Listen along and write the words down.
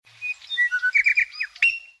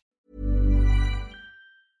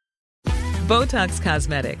Botox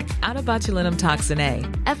Cosmetic, out of botulinum toxin A,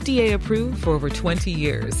 FDA approved for over 20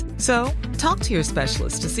 years. So, talk to your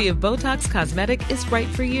specialist to see if Botox Cosmetic is right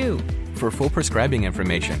for you. For full prescribing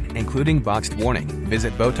information, including boxed warning,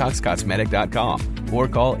 visit BotoxCosmetic.com or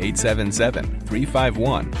call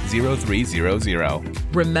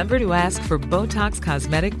 877-351-0300. Remember to ask for Botox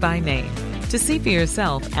Cosmetic by name. To see for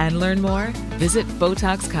yourself and learn more, visit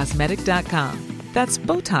BotoxCosmetic.com. That's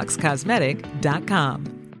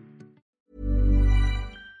BotoxCosmetic.com.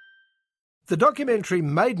 The documentary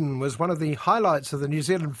Maiden was one of the highlights of the New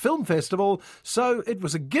Zealand Film Festival, so it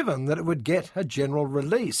was a given that it would get a general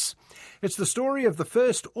release. It's the story of the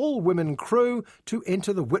first all-women crew to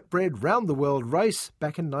enter the Whitbread Round the World race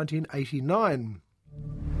back in 1989.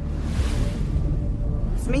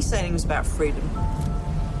 For me, sailing was about freedom.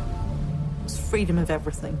 It was freedom of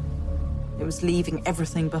everything. It was leaving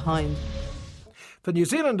everything behind. For New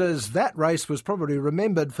Zealanders, that race was probably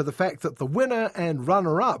remembered for the fact that the winner and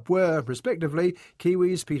runner-up were, respectively,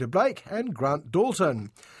 Kiwis Peter Blake and Grant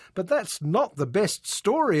Dalton. But that's not the best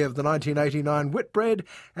story of the 1989 Whitbread,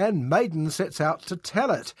 and Maiden sets out to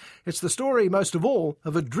tell it. It's the story, most of all,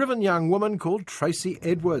 of a driven young woman called Tracy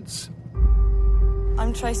Edwards.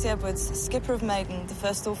 I'm Tracy Edwards, skipper of Maiden, the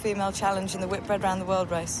first all-female challenge in the Whitbread Round the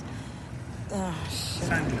World race. Oh, shit.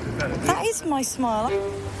 That is my smile.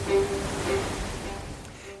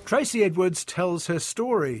 Tracy Edwards tells her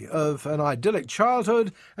story of an idyllic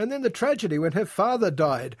childhood and then the tragedy when her father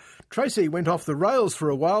died. Tracy went off the rails for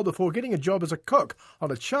a while before getting a job as a cook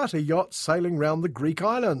on a charter yacht sailing round the Greek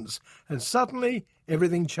islands. And suddenly,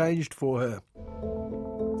 everything changed for her.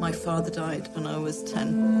 My father died when I was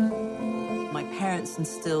 10. My parents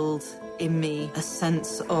instilled in me a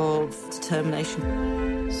sense of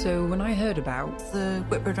determination. So when I heard about the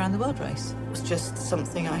Whitbread Round the World race, it was just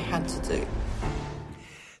something I had to do.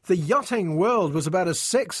 The yachting world was about as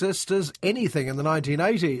sexist as anything in the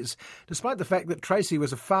 1980s. Despite the fact that Tracy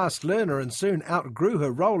was a fast learner and soon outgrew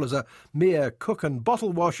her role as a mere cook and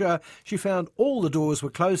bottle washer, she found all the doors were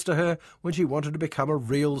closed to her when she wanted to become a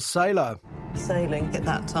real sailor. Sailing at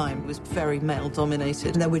that time was very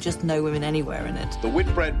male-dominated, and there were just no women anywhere in it. The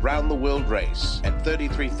Whitbread Round the World race at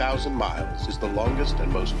 33,000 miles is the longest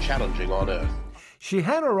and most challenging on Earth. She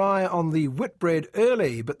had her eye on the Whitbread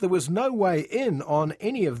early, but there was no way in on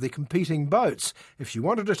any of the competing boats. If she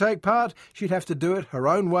wanted to take part, she'd have to do it her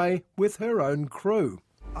own way with her own crew.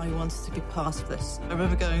 I wanted to be part of this. I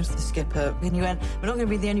remember going to the skipper and he went, "We're not going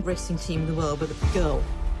to be the only racing team in the world, but a girl."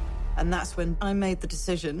 And that's when I made the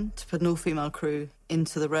decision to put an all-female crew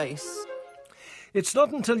into the race. It's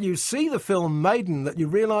not until you see the film Maiden that you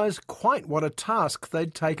realise quite what a task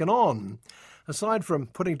they'd taken on. Aside from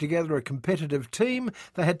putting together a competitive team,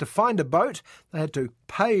 they had to find a boat, they had to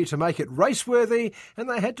pay to make it raceworthy, and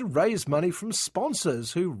they had to raise money from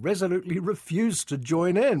sponsors who resolutely refused to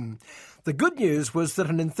join in. The good news was that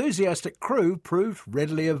an enthusiastic crew proved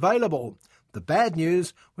readily available. The bad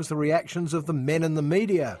news was the reactions of the men in the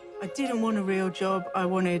media. I didn't want a real job, I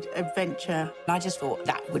wanted adventure. I just thought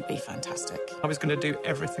that would be fantastic. I was going to do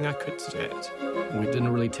everything I could to do it. We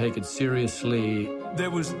didn't really take it seriously.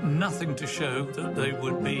 There was nothing to show that they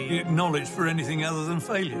would be acknowledged for anything other than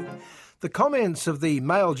failure. The comments of the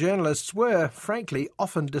male journalists were, frankly,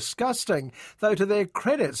 often disgusting, though to their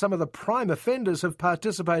credit, some of the prime offenders have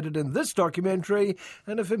participated in this documentary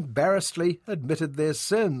and have embarrassedly admitted their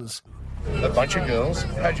sins. A bunch of girls.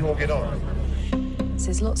 How'd you all get on?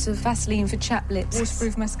 There's lots of Vaseline for chapped lips,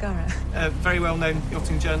 waterproof mascara. A very well-known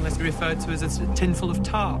yachting journalist referred to as a tin full of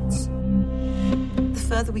tarts. The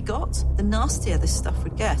further we got, the nastier this stuff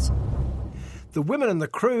would get. The women in the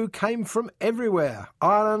crew came from everywhere,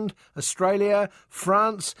 Ireland, Australia,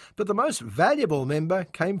 France, but the most valuable member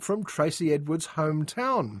came from Tracy Edwards'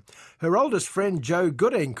 hometown. Her oldest friend Jo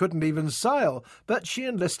Gooding couldn't even sail, but she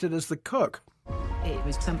enlisted as the cook. It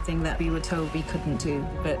was something that we were told we couldn't do,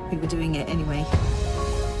 but we were doing it anyway.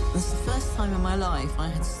 This is the first time in my life I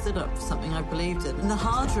had stood up for something I believed in, and the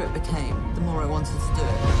harder it became, the more I wanted to do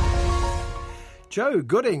it. Jo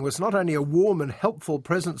Gooding was not only a warm and helpful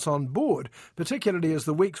presence on board, particularly as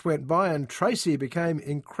the weeks went by and Tracy became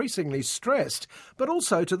increasingly stressed, but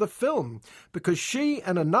also to the film, because she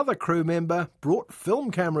and another crew member brought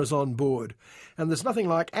film cameras on board. And there's nothing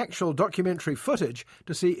like actual documentary footage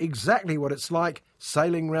to see exactly what it's like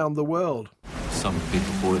sailing round the world. Some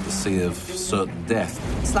people call it the sea of certain death.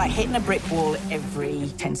 It's like hitting a brick wall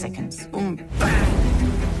every 10 seconds. Bang!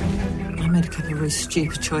 I made a couple of really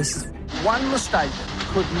stupid choices. One mistake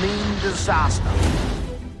could mean disaster.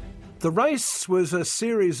 The race was a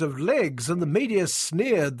series of legs, and the media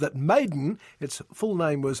sneered that Maiden, its full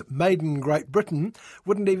name was Maiden Great Britain,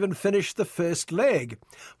 wouldn't even finish the first leg.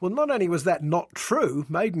 Well, not only was that not true,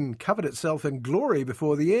 Maiden covered itself in glory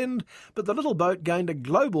before the end, but the little boat gained a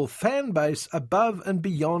global fan base above and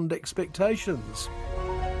beyond expectations.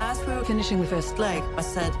 As we were finishing the first leg, I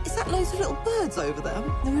said, "Is that loads of little birds over there?"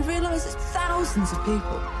 Then we realised it's thousands of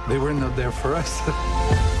people. They were not there for us.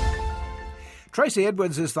 Tracy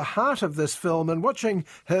Edwards is the heart of this film, and watching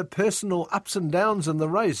her personal ups and downs in the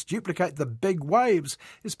race duplicate the big waves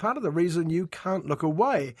is part of the reason you can't look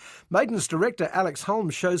away. Maiden's director Alex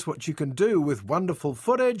Holmes shows what you can do with wonderful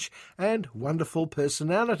footage and wonderful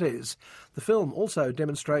personalities. The film also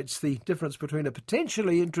demonstrates the difference between a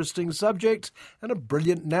potentially interesting subject and a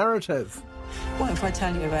brilliant narrative. What if I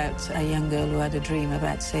tell you about a young girl who had a dream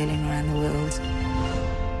about sailing around the world?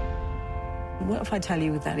 What if I tell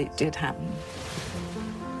you that it did happen?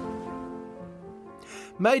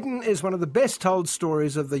 Maiden is one of the best told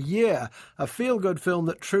stories of the year, a feel-good film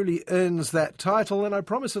that truly earns that title, and I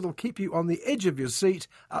promise it'll keep you on the edge of your seat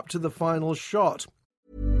up to the final shot.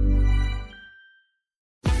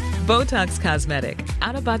 Botox Cosmetic,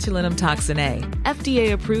 out of botulinum toxin A,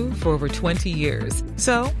 FDA approved for over 20 years.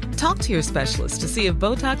 So, talk to your specialist to see if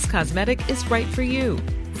Botox Cosmetic is right for you.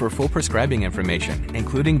 For full prescribing information,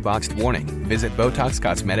 including boxed warning, visit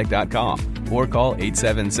BotoxCosmetic.com or call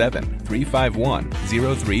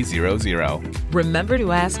 877-351-0300. Remember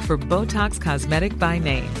to ask for Botox Cosmetic by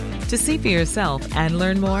name. To see for yourself and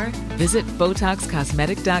learn more, visit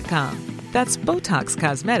BotoxCosmetic.com. That's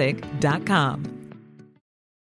BotoxCosmetic.com.